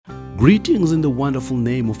Greetings in the wonderful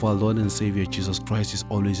name of our Lord and Savior Jesus Christ. It's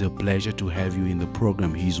always a pleasure to have you in the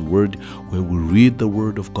program His Word, where we read the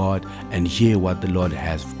Word of God and hear what the Lord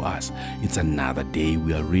has for us. It's another day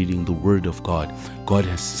we are reading the Word of God. God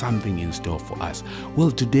has something in store for us. Well,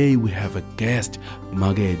 today we have a guest,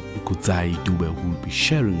 Kudzai Dube, who will be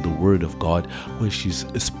sharing the Word of God, where she's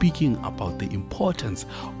speaking about the importance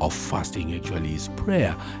of fasting. Actually, is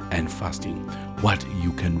prayer and fasting, what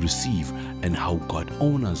you can receive and how God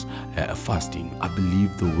honors fasting. I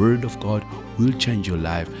believe the Word of God will change your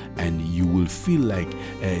life, and you will feel like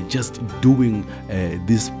just doing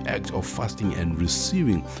this act of fasting and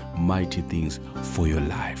receiving mighty things for your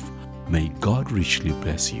life. May God richly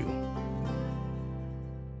bless you.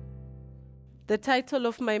 The title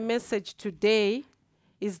of my message today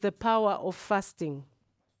is The Power of Fasting.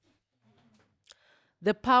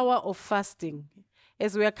 The power of fasting.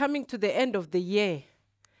 As we are coming to the end of the year,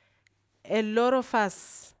 a lot of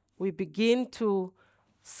us, we begin to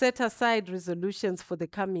set aside resolutions for the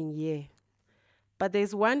coming year. But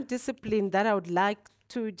there's one discipline that I would like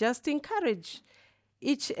to just encourage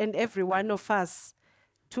each and every one of us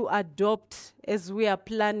to adopt as we are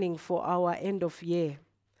planning for our end of year,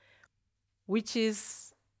 which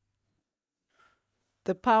is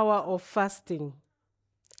the power of fasting.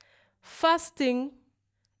 Fasting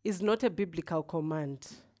is not a biblical command,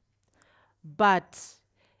 but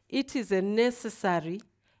it is a necessary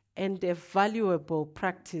and a valuable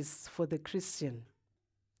practice for the Christian.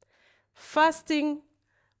 Fasting,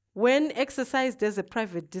 when exercised as a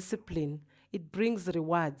private discipline, it brings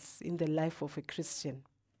rewards in the life of a Christian.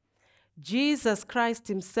 Jesus Christ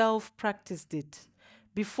himself practiced it.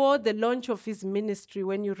 Before the launch of his ministry,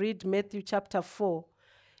 when you read Matthew chapter 4,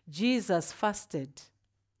 Jesus fasted.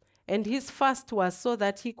 And his fast was so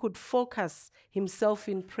that he could focus himself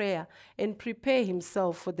in prayer and prepare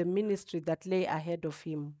himself for the ministry that lay ahead of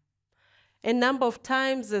him. A number of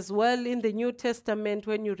times as well in the New Testament,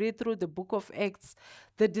 when you read through the book of Acts,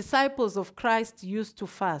 the disciples of Christ used to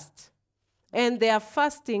fast. And their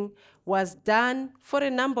fasting was done for a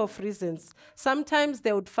number of reasons. Sometimes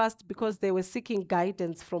they would fast because they were seeking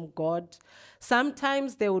guidance from God.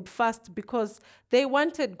 Sometimes they would fast because they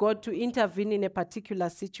wanted God to intervene in a particular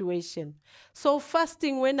situation. So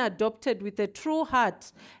fasting, when adopted with a true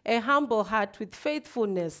heart, a humble heart, with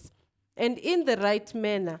faithfulness, and in the right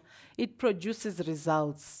manner, it produces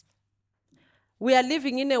results. We are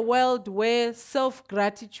living in a world where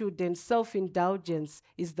self-gratitude and self-indulgence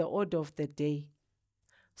is the order of the day.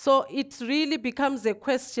 So it really becomes a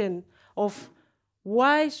question of,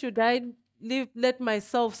 why should I let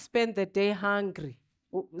myself spend the day hungry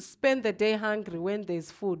when there's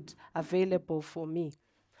food available for me?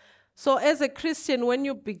 So as a Christian, when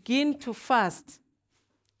you begin to fast,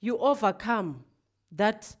 you overcome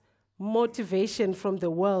that motivation from the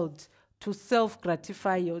world to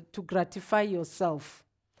gratify yourself.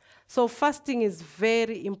 So fasting is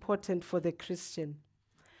very important for the Christian.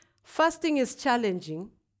 Fasting is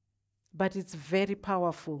challenging, but it's very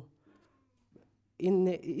powerful in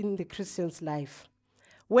the Christian's life.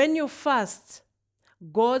 When you fast,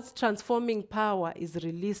 God's transforming power is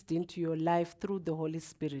released into your life through the Holy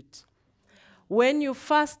Spirit. When you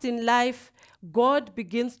fast in life, God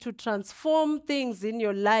begins to transform things in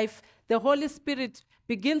your life. The Holy Spirit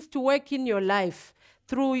begins to work in your life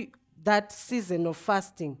through that season of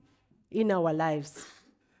fasting in our lives.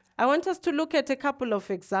 I want us to look at a couple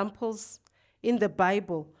of examples in the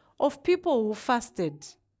Bible of people who fasted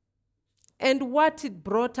and what it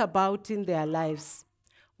brought about in their lives.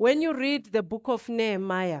 When you read the book of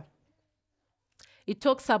Nehemiah, it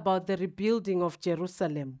talks about the rebuilding of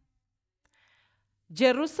Jerusalem.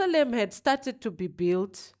 Jerusalem had started to be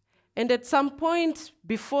built, and at some point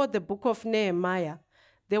before the book of Nehemiah,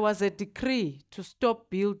 there was a decree to stop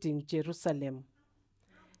building Jerusalem.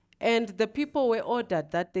 And the people were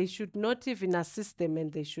ordered that they should not even assist them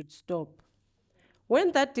and they should stop.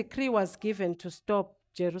 When that decree was given to stop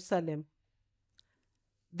Jerusalem,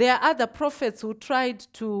 there are other prophets who tried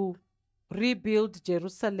to rebuild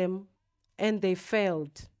Jerusalem and they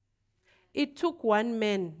failed. It took one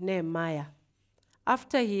man, Nehemiah,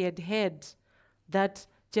 after he had heard that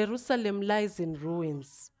Jerusalem lies in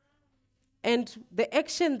ruins. And the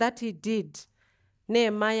action that he did,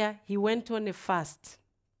 Nehemiah, he went on a fast.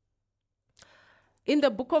 In the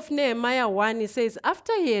book of Nehemiah 1, he says,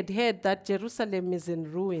 after he had heard that Jerusalem is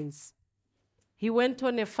in ruins, he went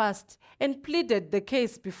on a fast and pleaded the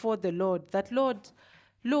case before the Lord, that, Lord,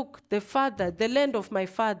 look, the land of my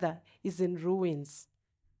father is in ruins.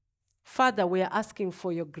 Father, we are asking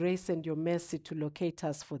for your grace and your mercy to locate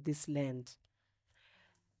us for this land.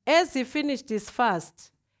 As he finished his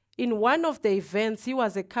fast, In one of the events, he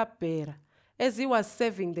was a cupbearer. As he was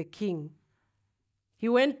serving the king, he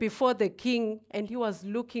went before the king and he was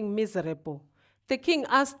looking miserable. The king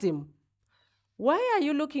asked him, "Why are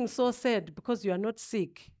you looking so sad? Because you are not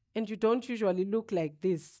sick and you don't usually look like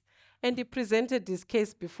this." And he presented his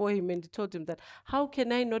case before him and he told him that, "How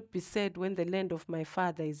can I not be sad when the land of my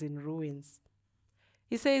father is in ruins?"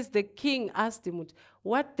 He says, the king asked him,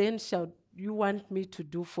 "What then shall you want me to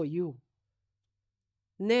do for you?"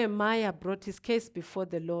 Nehemiah brought his case before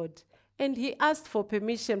the Lord, and he asked for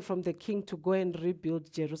permission from the king to go and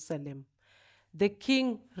rebuild Jerusalem. The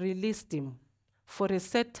king released him for a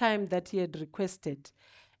set time that he had requested,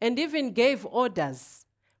 and even gave orders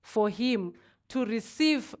for him to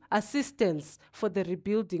receive assistance for the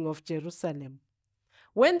rebuilding of Jerusalem.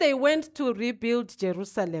 When they went to rebuild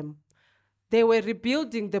Jerusalem, they were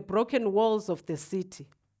rebuilding the broken walls of the city.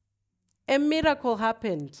 A miracle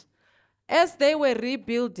happened. As they were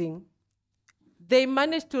rebuilding, they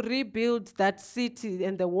managed to rebuild that city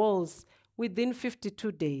and the walls within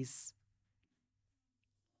 52 days.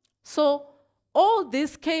 So all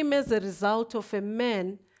this came as a result of a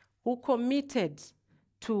man who committed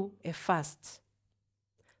to a fast.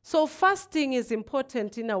 So fasting is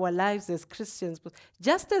important in our lives as Christians, but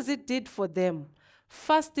just as it did for them,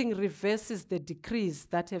 fasting reverses the decrees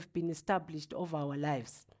that have been established over our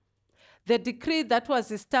lives. The decree that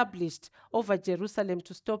was established over Jerusalem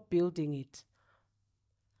to stop building it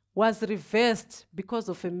was reversed because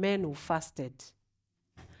of a man who fasted.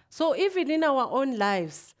 So even in our own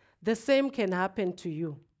lives, the same can happen to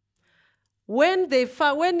you. When he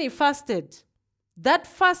fasted, that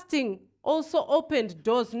fasting also opened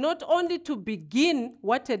doors not only to begin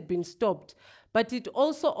what had been stopped, but it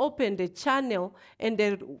also opened a channel and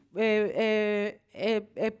a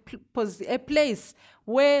place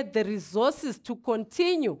where the resources to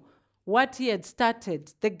continue what he had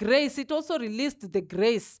started, the grace, it also released the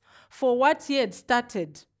grace for what he had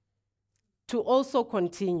started to also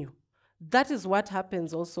continue. That is what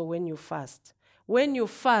happens also when you fast. When you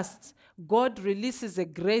fast, God releases a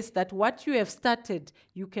grace that what you have started,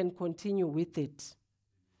 you can continue with it.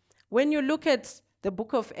 When you look at the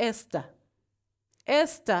book of Esther,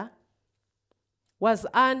 Esther was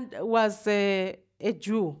a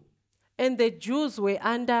Jew, and the Jews were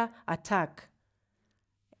under attack.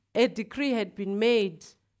 A decree had been made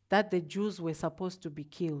that the Jews were supposed to be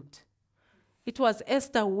killed. It was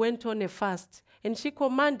Esther who went on a fast, and she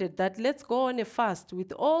commanded that let's go on a fast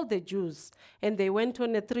with all the Jews, and they went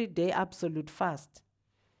on a 3-day absolute fast.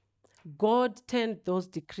 God turned those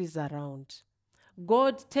decrees around.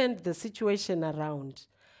 God turned the situation around.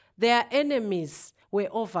 Their enemies were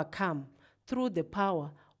overcome through the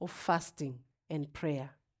power of fasting and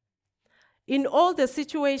prayer. In all the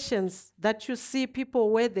situations that you see people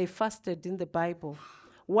where they fasted in the Bible,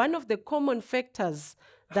 one of the common factors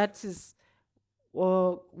that is,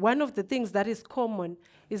 or one of the things that is common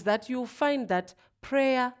is that you find that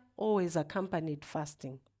prayer always accompanied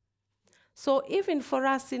fasting. So even for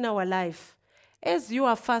us in our life, as you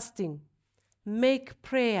are fasting, make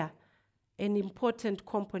prayer an important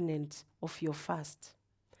component of your fast.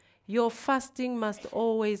 Your fasting must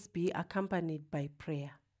always be accompanied by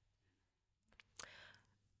prayer.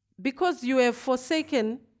 Because you have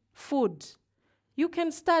forsaken food, you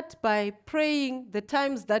can start by praying the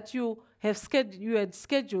times that you had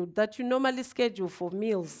scheduled, that you normally schedule for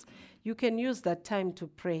meals. You can use that time to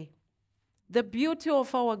pray. The beauty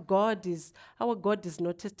of our God is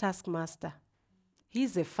not a taskmaster.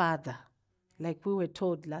 He's a father, like we were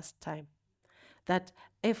told last time. That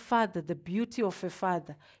a father, the beauty of a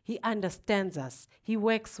father, he understands us. He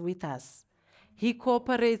works with us. He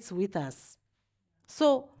cooperates with us.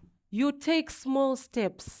 So you take small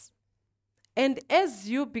steps. And as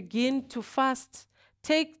you begin to fast,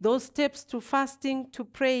 take those steps to fasting, to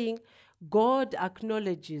praying, God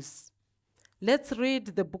acknowledges. Let's read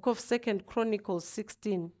the book of 2 Chronicles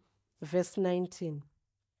 16, verse 19.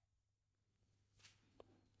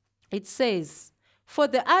 It says, "For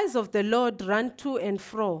the eyes of the Lord run to and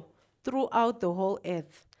fro throughout the whole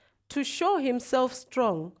earth, to show himself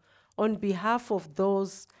strong on behalf of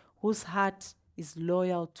those whose heart is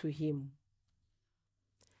loyal to him."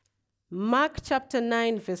 Mark chapter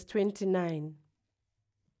 9, verse 29.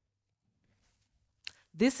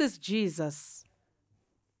 This is Jesus.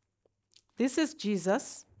 This is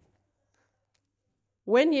Jesus.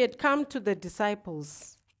 When he had come to the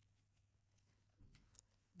disciples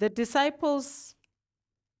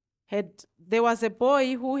there was a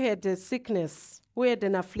boy who had a sickness, who had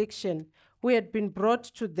an affliction, who had been brought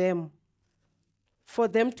to them for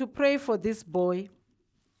them to pray for this boy,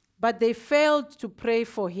 but they failed to pray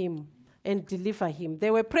for him. and deliver him.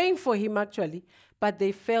 They were praying for him actually, but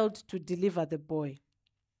they failed to deliver the boy.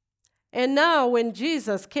 And now when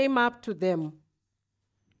Jesus came up to them,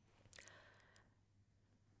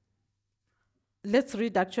 let's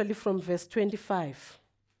read actually from verse 25.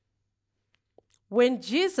 When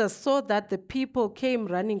Jesus saw that the people came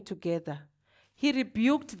running together, he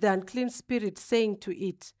rebuked the unclean spirit, saying to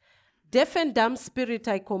it, "Deaf and dumb spirit,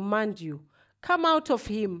 I command you, come out of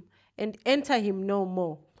him and enter him no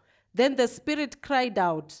more." Then the spirit cried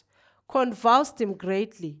out, convulsed him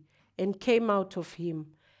greatly, and came out of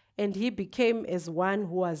him. And he became as one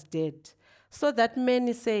who was dead, so that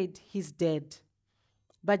many said, "He's dead."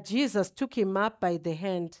 But Jesus took him up by the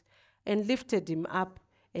hand and lifted him up,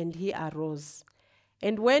 and he arose.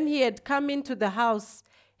 And when he had come into the house,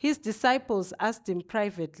 his disciples asked him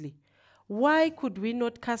privately, "Why could we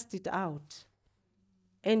not cast it out?"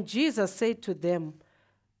 And Jesus said to them,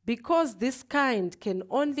 "Because this kind can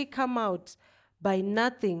only come out by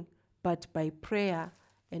nothing but by prayer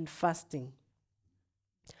and fasting."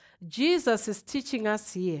 Jesus is teaching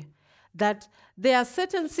us here that there are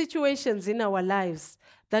certain situations in our lives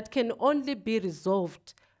that can only be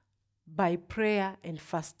resolved by prayer and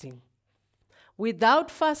fasting.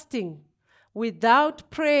 Without fasting, without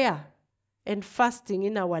prayer and fasting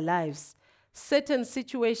in our lives, certain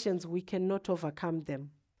situations we cannot overcome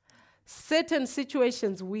them. Certain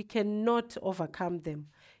situations we cannot overcome them.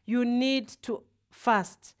 You need to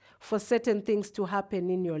fast for certain things to happen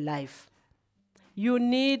in your life. You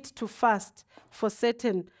need to fast for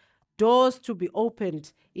certain doors to be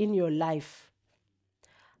opened in your life.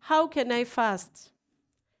 How can I fast?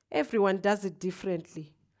 Everyone does it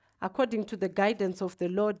differently, according to the guidance of the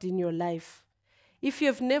Lord in your life. If you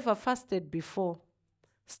have never fasted before,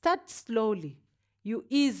 start slowly. You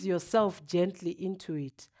ease yourself gently into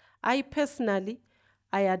it. I personally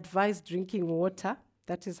advise drinking water.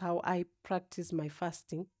 That is how I practice my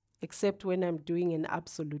fasting, except when I'm doing an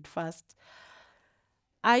absolute fast.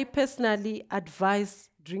 I personally advise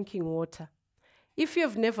drinking water. If you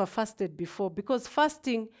have never fasted before, because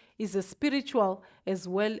fasting is a spiritual as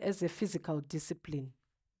well as a physical discipline.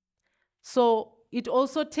 So it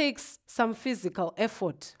also takes some physical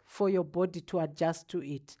effort for your body to adjust to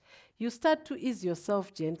it. You start to ease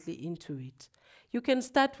yourself gently into it. You can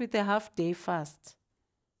start with a half-day fast.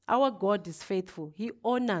 Our God is faithful. He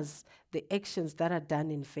honors the actions that are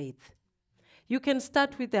done in faith. You can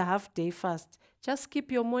start with a half-day fast. Just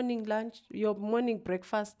skip your morning lunch, your morning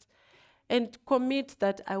breakfast, and commit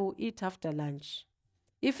that I will eat after lunch.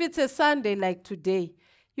 If it's a Sunday like today,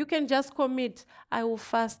 you can just commit, I will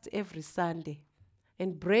fast every Sunday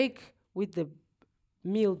and break with the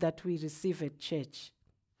meal that we receive at church.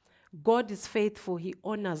 God is faithful. He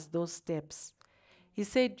honors those steps. He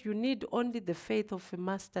said you need only the faith of a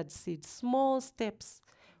mustard seed, small steps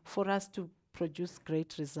for us to produce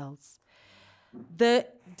great results. The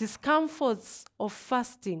discomforts of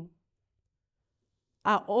fasting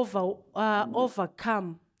are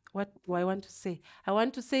overcome. What do I want to say? I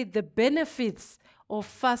want to say the benefits of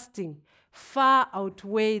fasting far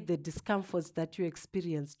outweigh the discomforts that you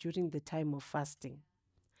experience during the time of fasting.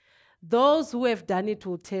 Those who have done it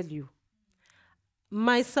will tell you.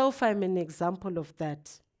 Myself, I'm an example of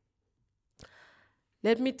that.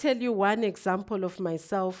 Let me tell you one example of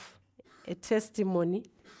myself, a testimony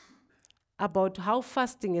about how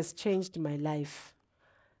fasting has changed my life.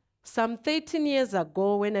 Some 13 years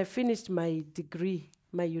ago, when I finished my degree,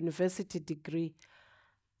 my university degree,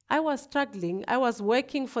 I was struggling. I was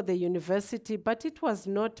working for the university, but it was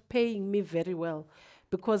not paying me very well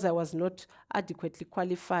because I was not adequately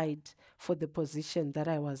qualified for the position that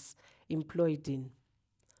I was employed in.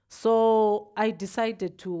 So I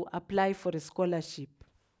decided to apply for a scholarship.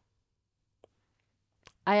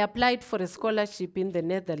 I applied for a scholarship in the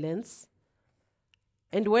Netherlands.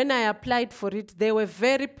 And when I applied for it, they were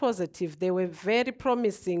very positive. They were very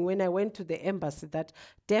promising when I went to the embassy that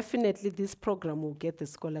definitely this program will get the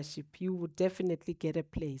scholarship. You would definitely get a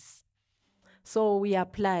place. So we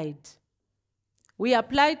applied. We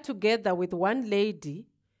applied together with one lady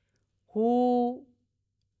who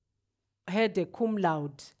had a cum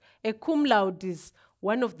laude. A cum laude is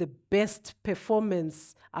one of the best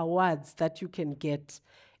performance awards that you can get.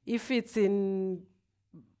 If it's in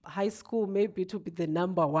high school, maybe it will be the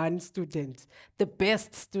number one student, the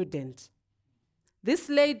best student. This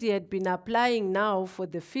lady had been applying now for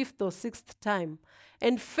the 5th or 6th time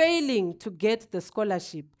and failing to get the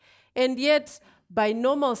scholarship. And yet, by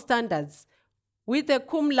normal standards, with a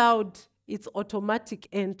cum laude, it's automatic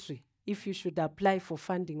entry if you should apply for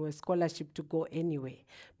funding or a scholarship to go anywhere,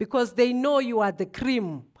 because they know you are the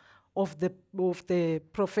cream of the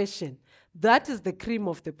profession. That is the cream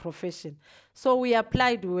of the profession. So we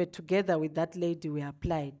applied, we were together with that lady, we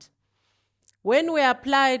applied. When we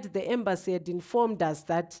applied, the embassy had informed us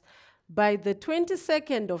that by the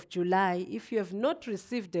 22nd of July, if you have not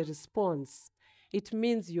received a response, it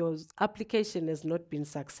means your application has not been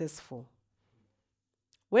successful.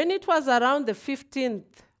 When it was around the 15th,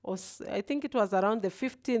 I think it was around the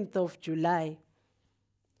 15th of July,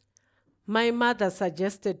 my mother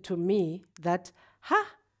suggested to me that,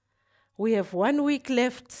 we have 1 week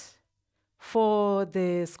left for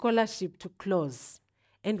the scholarship to close,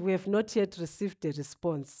 and we have not yet received a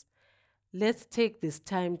response. Let's take this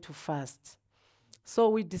time to fast. So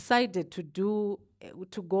we decided to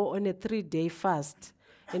go on a 3-day fast,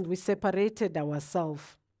 and we separated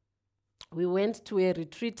ourselves. We went to a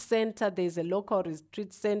retreat center. There's a local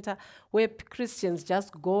retreat center where Christians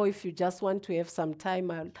just go if you just want to have some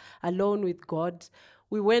time alone with God.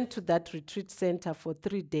 We went to that retreat center for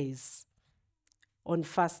 3 days on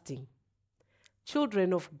fasting.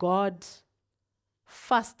 Children of God,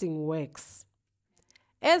 fasting works.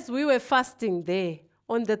 As we were fasting there,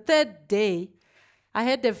 on the 3rd day, I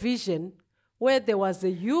had a vision where there was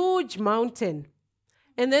a huge mountain,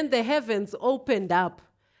 and then the heavens opened up,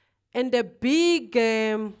 and a big,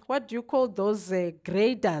 what do you call those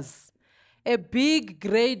graders? A big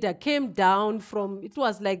grader came down it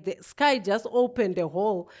was like the sky just opened a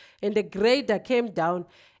hole, and the grader came down,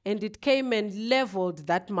 and it came and leveled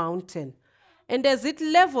that mountain. And as it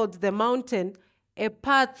leveled the mountain, a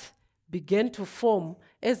path began to form.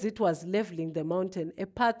 As it was leveling the mountain, a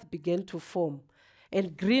path began to form,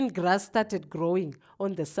 and green grass started growing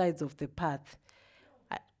on the sides of the path.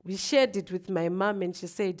 We shared it with my mom, and she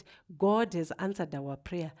said, God has answered our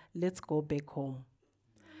prayer. Let's go back home.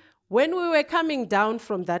 When we were coming down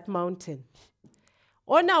from that mountain,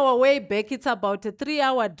 on our way back, it's about a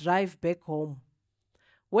 3-hour drive back home.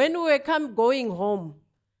 When we were going home,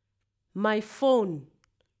 my phone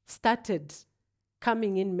started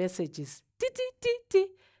coming in messages.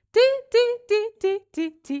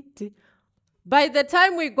 By the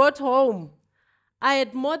time we got home, I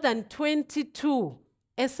had more than 22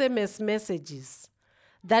 SMS messages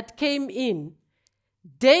that came in,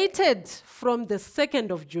 dated from the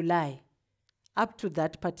 2nd of July up to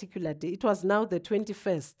that particular day. It was now the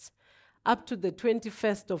 21st, up to the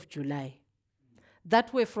 21st of July.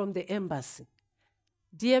 That were from the embassy.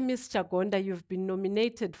 Dear Ms. Chagonda, you've been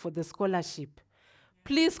nominated for the scholarship.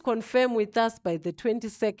 Please confirm with us by the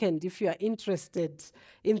 22nd if you are interested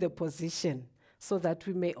in the position, so that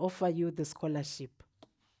we may offer you the scholarship.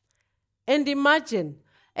 And imagine,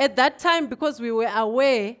 at that time, because we were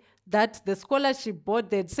aware that the scholarship board,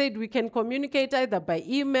 they'd said we can communicate either by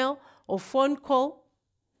email or phone call,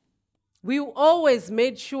 we always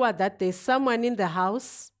made sure that there's someone in the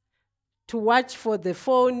house to watch for the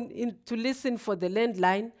phone, to listen for the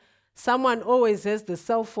landline. Someone always has the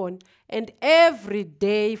cell phone. And every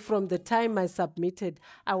day from the time I submitted,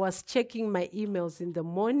 I was checking my emails in the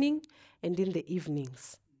morning and in the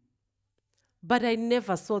evenings. But I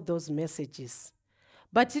never saw those messages.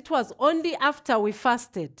 But it was only after we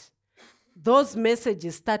fasted, those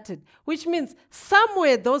messages started, which means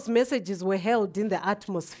somewhere those messages were held in the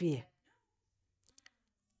atmosphere.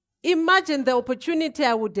 Imagine the opportunity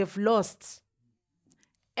I would have lost.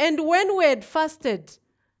 And when we had fasted,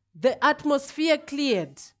 the atmosphere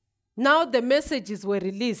cleared. Now the messages were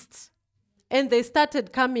released, and they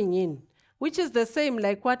started coming in, which is the same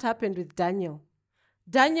like what happened with Daniel.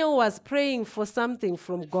 Daniel was praying for something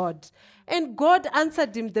from God, and God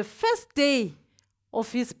answered him the first day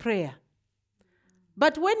of his prayer.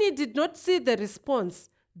 But when he did not see the response,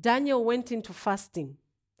 Daniel went into fasting,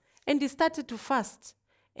 and he started to fast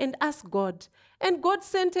and ask God. And God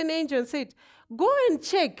sent an angel and said, go and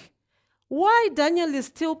check why Daniel is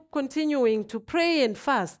still continuing to pray and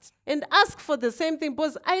fast and ask for the same thing,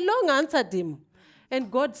 because I long answered him. And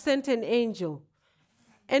God sent an angel.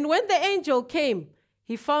 And when the angel came,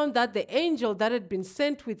 he found that the angel that had been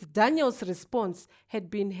sent with Daniel's response had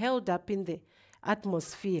been held up in the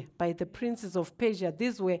atmosphere by the princes of Persia.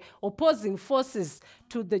 These were opposing forces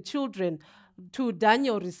to the children, to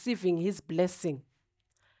Daniel receiving his blessing.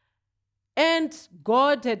 And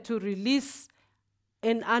God had to release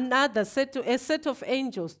a set of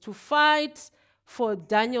angels to fight for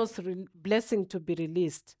Daniel's blessing to be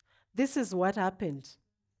released. This is what happened.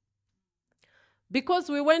 Because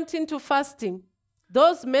we went into fasting,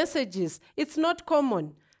 those messages, it's not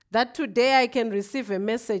common that today I can receive a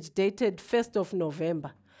message dated 1st of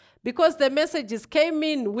November. Because the messages came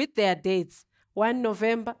in with their dates. 1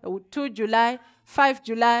 November, 2 July, 5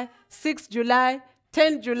 July, 6 July,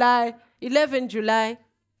 10 July, 11 July.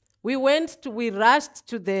 We rushed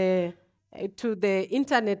to the to the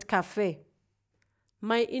internet cafe.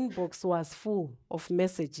 My inbox was full of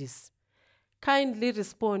messages. Kindly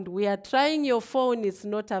respond. We are trying your phone, it's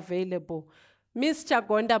not available. Miss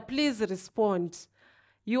Chagonda, please respond.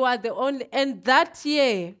 You are the only, and that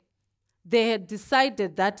year, they had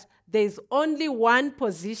decided that there is only one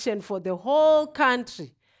position for the whole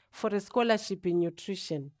country for a scholarship in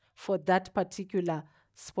nutrition for that particular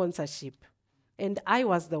sponsorship. And I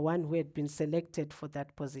was the one who had been selected for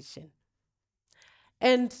that position.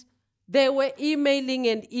 And they were emailing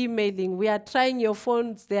and emailing. We are trying your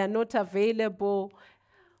phones, they are not available.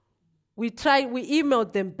 We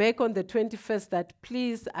emailed them back on the 21st that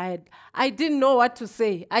please, I didn't know what to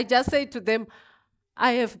say. I just said to them,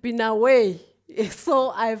 I have been away, so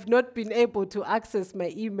I have not been able to access my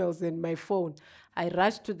emails and my phone. I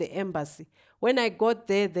rushed to the embassy. When I got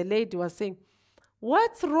there, the lady was saying,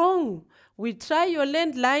 what's wrong? We try your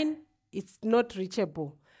landline, it's not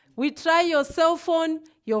reachable. We try your cell phone,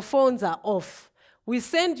 your phones are off. We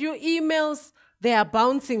send you emails, they are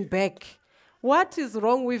bouncing back. What is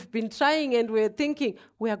wrong? We've been trying and we're thinking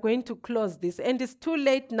we are going to close this. And it's too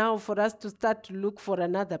late now for us to start to look for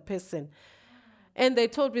another person. And they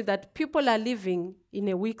told me that people are leaving in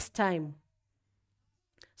a week's time.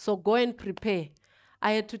 So go and prepare.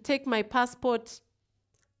 I had to take my passport.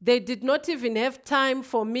 They did not even have time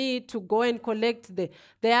for me to go and collect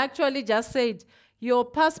they actually just said, your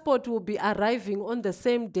passport will be arriving on the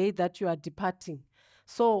same day that you are departing.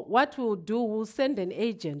 So what we'll do, we'll send an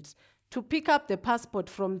agent to pick up the passport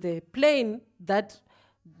from the plane that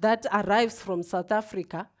arrives from South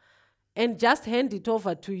Africa and just hand it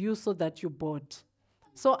over to you so that you board.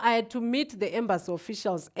 So I had to meet the embassy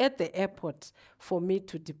officials at the airport for me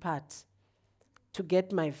to depart, to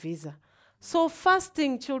get my visa. So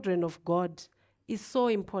fasting, children of God, is so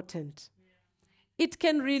important. It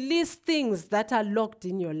can release things that are locked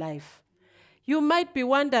in your life. You might be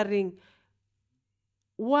wondering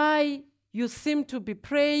why you seem to be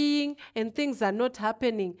praying and things are not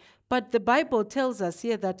happening. But the Bible tells us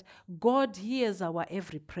here that God hears our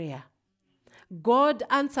every prayer. God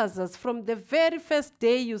answers us from the very first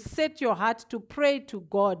day you set your heart to pray to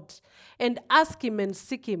God and ask Him and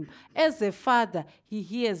seek Him. As a father, He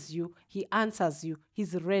hears you, He answers you,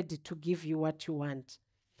 He's ready to give you what you want.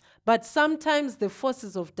 But sometimes the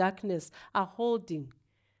forces of darkness are holding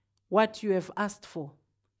what you have asked for.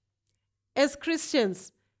 As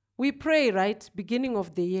Christians, we pray, right, beginning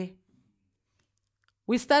of the year.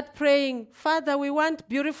 We start praying, Father, we want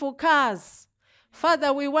beautiful cars.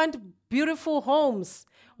 Father, we want beautiful homes.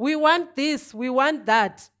 We want this, we want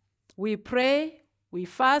that. We pray, we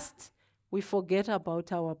fast, we forget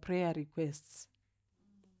about our prayer requests.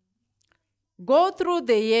 Go through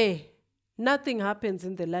the year, nothing happens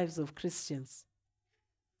in the lives of Christians.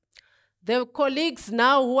 The colleagues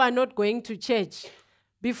now who are not going to church,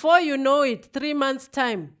 before you know it, 3 months'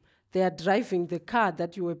 time, they are driving the car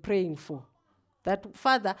that you were praying for. That,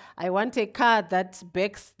 Father, I want a car that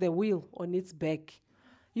backs the wheel on its back.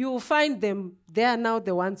 You will find them, they are now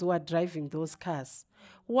the ones who are driving those cars.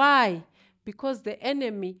 Why? Because the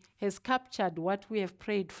enemy has captured what we have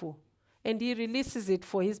prayed for, and he releases it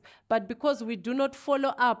for his, but because we do not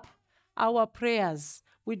follow up our prayers,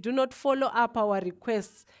 we do not follow up our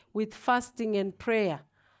requests with fasting and prayer,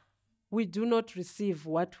 we do not receive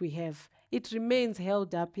what we have. It remains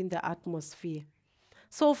held up in the atmosphere.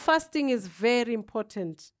 So fasting is very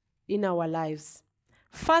important in our lives.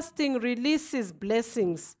 Fasting releases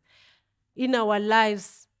blessings in our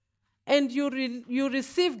lives, and you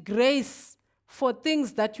receive grace for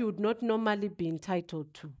things that you would not normally be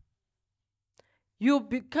entitled to.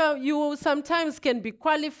 You sometimes can be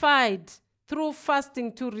qualified through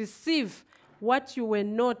fasting to receive what you were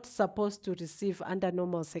not supposed to receive under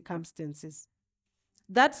normal circumstances.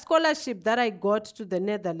 That scholarship that I got to the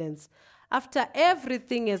Netherlands, after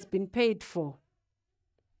everything has been paid for,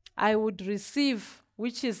 I would receive,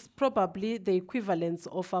 which is probably the equivalence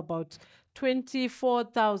of about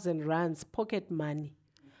 24,000 rands pocket money.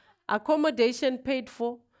 Accommodation paid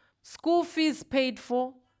for, school fees paid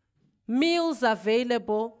for, meals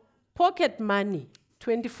available, pocket money,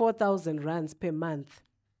 24,000 rands per month.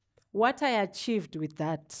 What I achieved with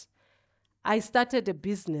that, I started a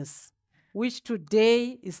business which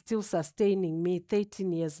today is still sustaining me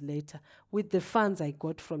 13 years later with the funds I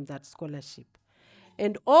got from that scholarship.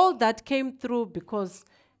 And all that came through because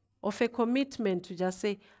of a commitment to just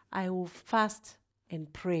say, I will fast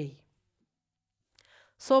and pray.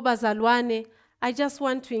 So bazalwane, I just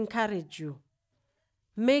want to encourage you.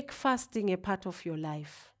 Make fasting a part of your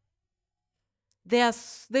life.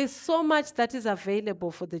 There's so much that is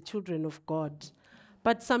available for the children of God.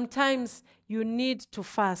 But sometimes you need to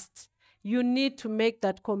fast. you need to make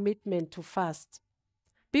that commitment to fast.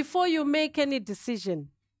 Before you make any decision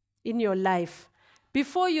in your life,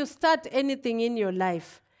 before you start anything in your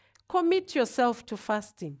life, commit yourself to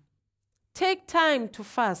fasting. Take time to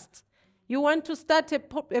fast. You want to start a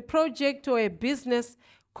project or a business,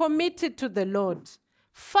 commit it to the Lord.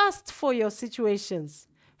 Fast for your situations.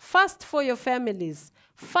 Fast for your families.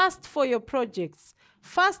 Fast for your projects.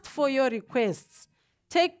 Fast for your requests.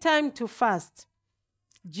 Take time to fast.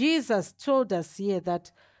 Jesus told us here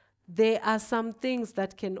that there are some things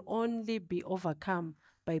that can only be overcome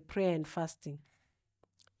by prayer and fasting.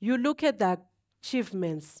 You look at the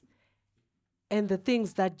achievements and the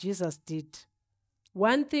things that Jesus did.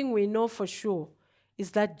 One thing we know for sure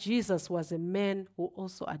is that Jesus was a man who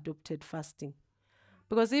also adopted fasting.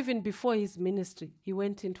 Because even before his ministry, he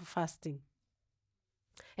went into fasting.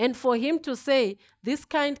 And for him to say, this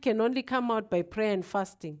kind can only come out by prayer and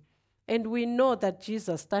fasting, and we know that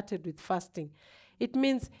Jesus started with fasting, it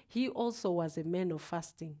means he also was a man of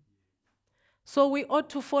fasting. So we ought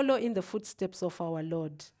to follow in the footsteps of our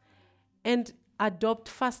Lord and adopt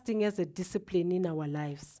fasting as a discipline in our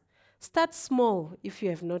lives. Start small if you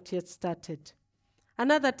have not yet started.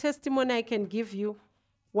 Another testimony I can give you,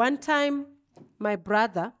 one time my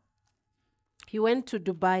brother, he went to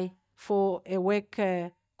Dubai for a work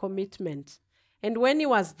commitment. And when he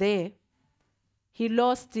was there, he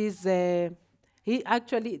lost his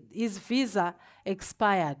visa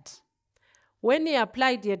expired. When he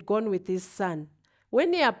applied, he had gone with his son.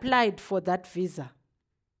 When he applied for that visa,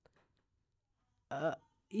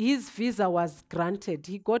 his visa was granted.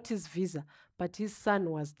 He got his visa, but his son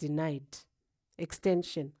was denied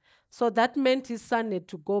extension. So that meant his son had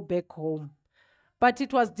to go back home. But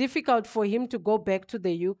it was difficult for him to go back to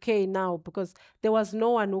the UK now because there was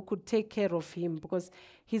no one who could take care of him because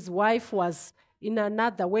his wife was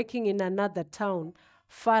working in another town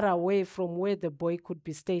far away from where the boy could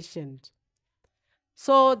be stationed.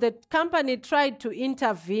 So the company tried to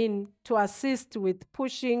intervene to assist with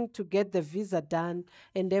pushing to get the visa done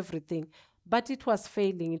and everything, but it was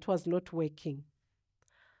failing, it was not working.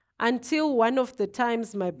 Until one of the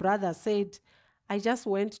times my brother said, I just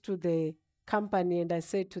went to the company and I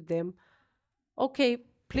said to them, okay,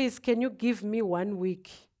 please, can you give me 1 week?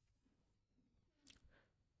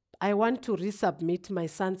 I want to resubmit my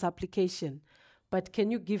son's application, but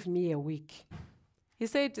can you give me a week? He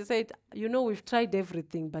said, we've tried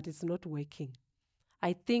everything, but it's not working.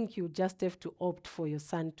 I think you just have to opt for your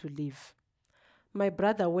son to leave. My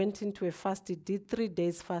brother went into a fast. He did 3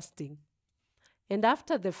 days fasting. And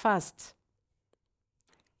after the fast,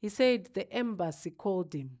 he said the embassy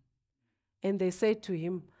called him. And they said to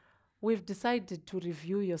him, we've decided to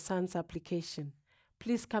review your son's application.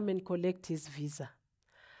 Please come and collect his visa.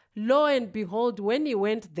 Lo and behold, when he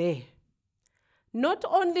went there, not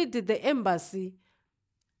only did the embassy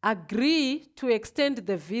agree to extend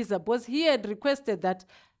the visa, because he had requested that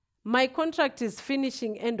my contract is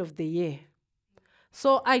finishing end of the year.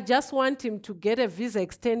 So I just want him to get a visa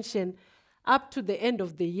extension up to the end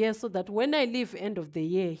of the year so that when I leave end of the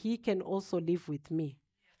year, he can also live with me.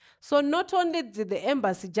 So not only did the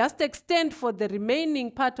embassy just extend for the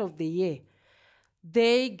remaining part of the year,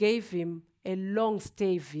 they gave him a long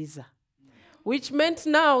stay visa, which meant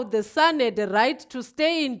now the son had the right to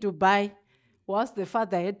stay in Dubai whilst the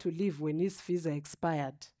father had to leave when his visa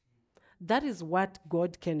expired. That is what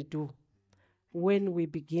God can do when we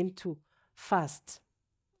begin to fast.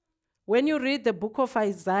 When you read the book of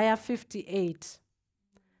Isaiah 58,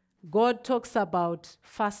 God talks about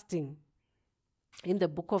fasting in the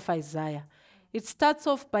book of Isaiah. It starts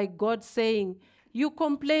off by God saying, you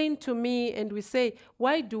complain to me, and we say,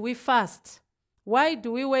 why do we fast? Why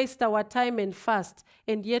do we waste our time and fast,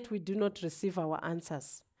 and yet we do not receive our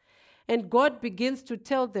answers? And God begins to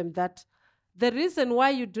tell them that the reason why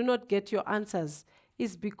you do not get your answers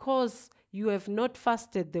is because you have not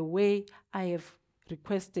fasted the way I have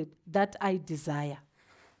requested, that I desire.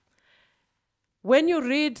 When you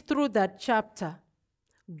read through that chapter,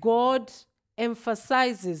 God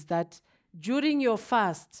emphasizes that during your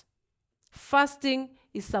fast, fasting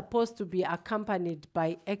is supposed to be accompanied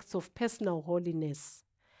by acts of personal holiness.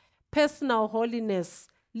 Personal holiness,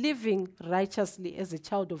 living righteously as a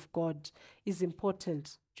child of God, is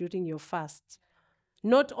important during your fast.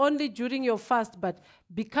 Not only during your fast, but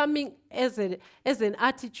becoming as an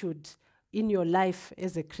attitude in your life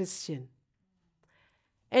as a Christian.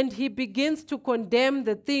 And he begins to condemn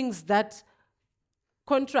the things that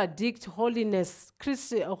contradict holiness,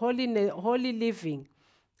 holy living,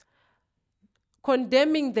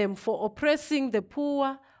 condemning them for oppressing the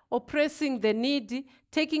poor, oppressing the needy,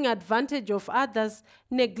 taking advantage of others,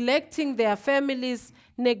 neglecting their families,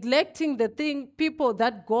 neglecting the people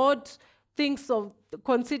that God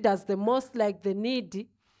considers the most, like the needy.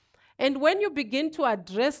 And when you begin to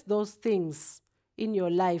address those things in your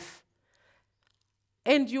life,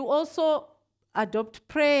 and you also adopt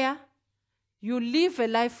prayer, you live a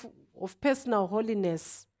life of personal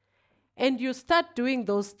holiness, and you start doing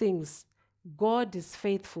those things, God is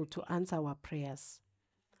faithful to answer our prayers.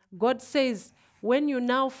 God says, when you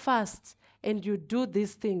now fast and you do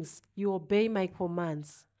these things, you obey my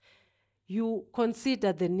commands, you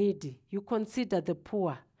consider the needy, you consider the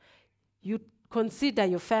poor, you consider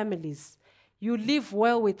your families, you live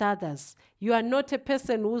well with others, you are not a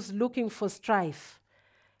person who's looking for strife.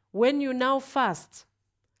 When you now fast,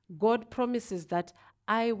 God promises that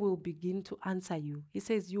I will begin to answer you. He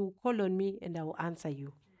says, you will call on me and I will answer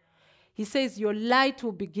you. He says, your light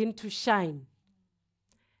will begin to shine.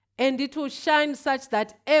 And it will shine such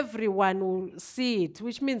that everyone will see it,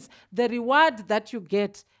 which means the reward that you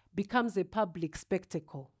get becomes a public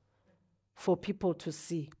spectacle for people to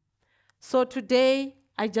see. So today,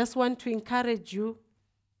 I just want to encourage you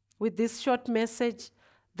with this short message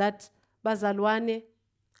that, Bazalwane,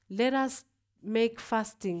 let us make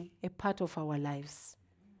fasting a part of our lives.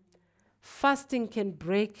 Fasting can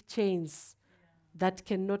break chains that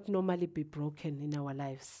cannot normally be broken in our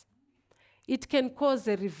lives. It can cause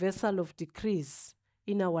a reversal of decrees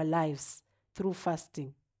in our lives through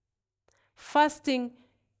fasting. Fasting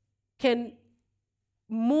can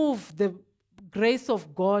move the grace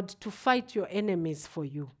of God to fight your enemies for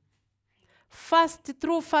you.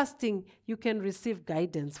 Through fasting, you can receive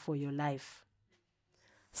guidance for your life.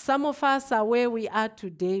 Some of us are where we are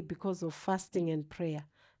today because of fasting and prayer.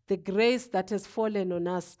 The grace that has fallen on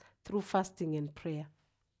us through fasting and prayer.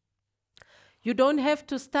 You don't have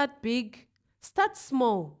to start big. Start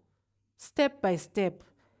small, step by step.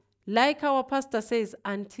 Like our pastor says,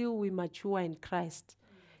 until we mature in Christ.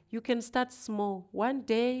 You can start small, 1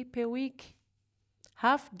 day per week,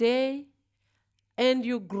 half day, and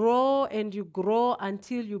you grow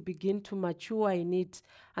until you begin to mature in it,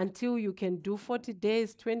 until you can do 40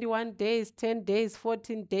 days, 21 days, 10 days,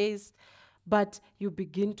 14 days, but you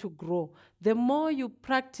begin to grow. The more you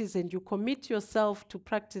practice and you commit yourself to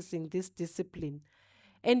practicing this discipline,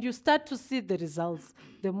 and you start to see the results,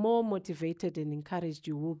 the more motivated and encouraged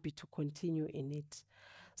you will be to continue in it.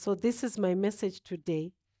 So this is my message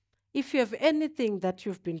today. If you have anything that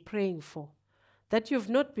you've been praying for, that you've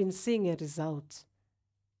not been seeing a result,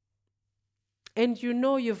 and you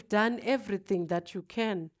know you've done everything that you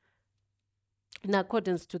can in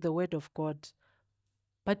accordance to the word of God,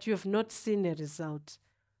 but you have not seen a result,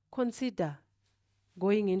 consider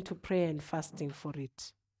going into prayer and fasting for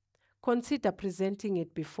it. Consider presenting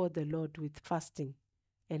it before the Lord with fasting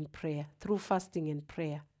and prayer, through fasting and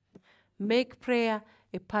prayer. Make prayer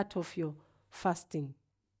a part of your fasting.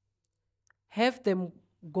 Have them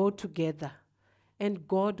go together, and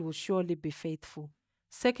God will surely be faithful.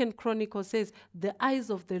 2 Chronicles says, the eyes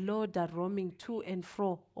of the Lord are roaming to and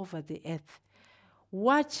fro over the earth,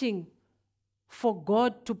 watching for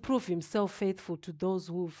God to prove himself faithful to those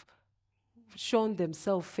who've shown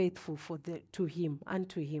themselves faithful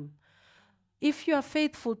unto him. If you are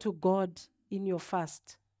faithful to God in your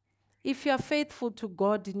fast, if you are faithful to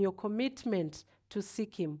God in your commitment to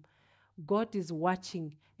seek him, God is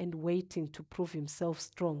watching and waiting to prove himself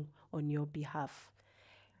strong on your behalf.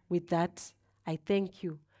 With that, I thank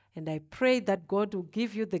you, and I pray that God will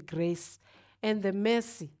give you the grace and the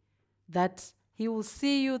mercy, that he will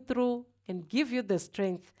see you through and give you the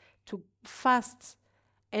strength to fast,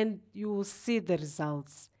 and you will see the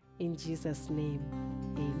results. In Jesus' name,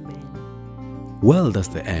 amen. Well, that's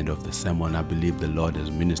the end of the sermon. I believe the Lord has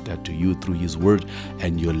ministered to you through his word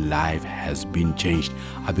and your life has been changed.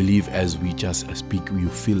 I believe as we just speak, you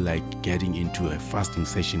feel like getting into a fasting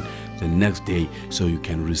session the next day so you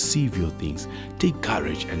can receive your things. Take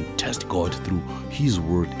courage and test God through his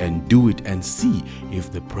word and do it and see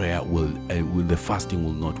if the prayer the fasting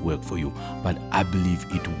will not work for you. But I believe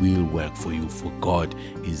it will work for you, for God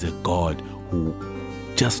is a God who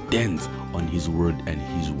just stands on his word, and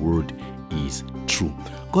his word is true.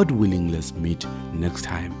 God willing, let's meet next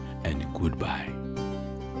time, and goodbye.